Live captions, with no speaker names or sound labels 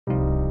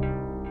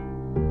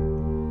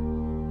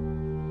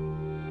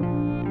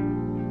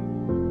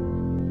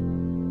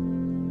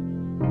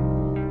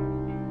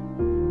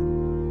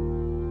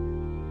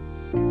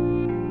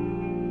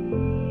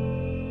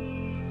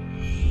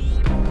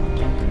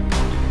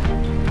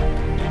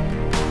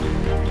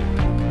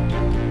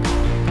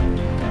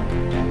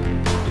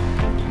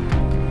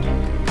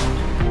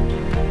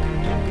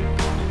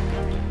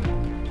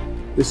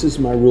This is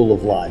my rule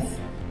of life,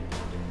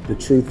 the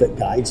truth that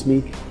guides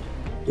me,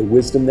 the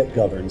wisdom that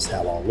governs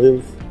how I'll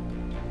live,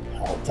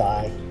 how I'll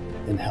die,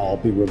 and how I'll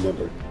be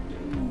remembered.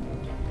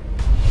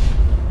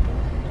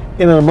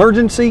 In an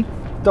emergency,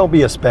 don't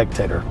be a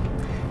spectator.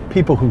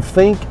 People who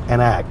think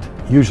and act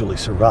usually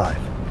survive.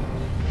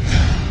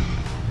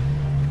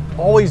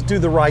 Always do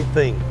the right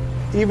thing,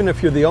 even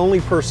if you're the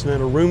only person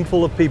in a room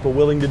full of people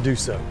willing to do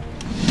so.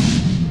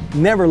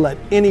 Never let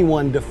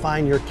anyone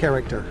define your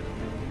character.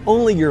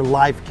 Only your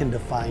life can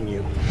define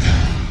you.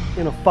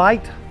 In a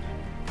fight,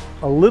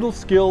 a little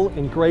skill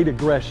and great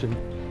aggression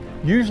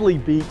usually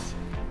beats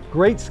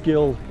great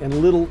skill and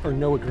little or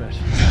no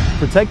aggression.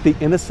 Protect the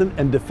innocent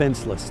and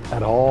defenseless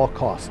at all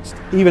costs,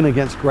 even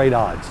against great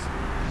odds.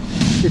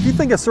 If you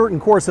think a certain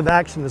course of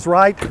action is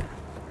right,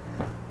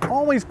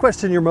 always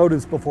question your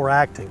motives before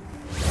acting.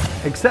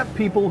 Accept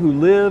people who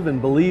live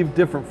and believe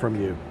different from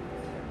you.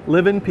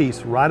 Live in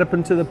peace right up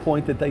until the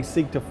point that they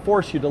seek to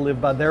force you to live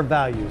by their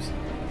values,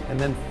 and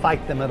then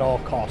fight them at all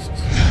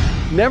costs.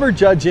 Never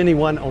judge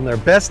anyone on their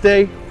best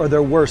day or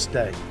their worst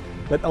day,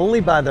 but only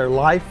by their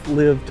life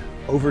lived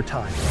over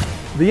time.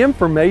 The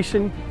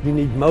information you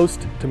need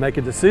most to make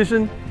a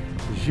decision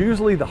is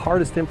usually the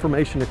hardest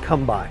information to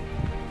come by,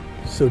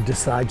 so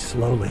decide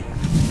slowly.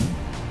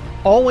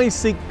 Always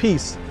seek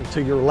peace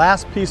until your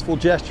last peaceful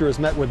gesture is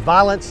met with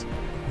violence,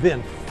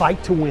 then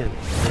fight to win.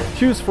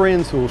 Choose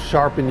friends who will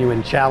sharpen you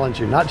and challenge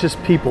you, not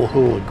just people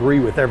who will agree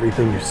with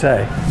everything you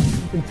say.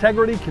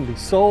 Integrity can be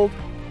sold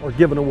or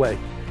given away,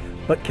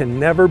 but can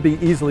never be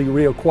easily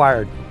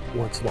reacquired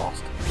once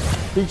lost.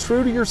 Be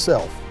true to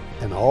yourself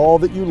and all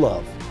that you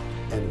love,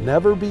 and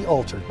never be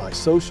altered by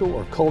social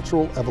or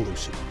cultural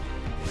evolution.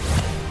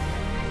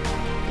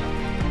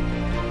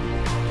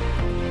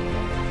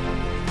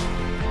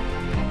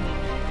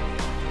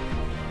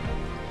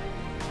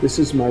 This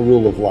is my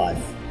rule of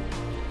life,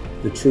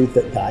 the truth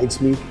that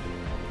guides me,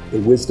 the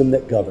wisdom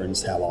that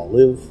governs how I'll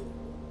live,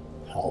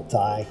 how I'll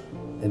die,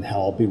 and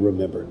how I'll be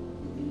remembered.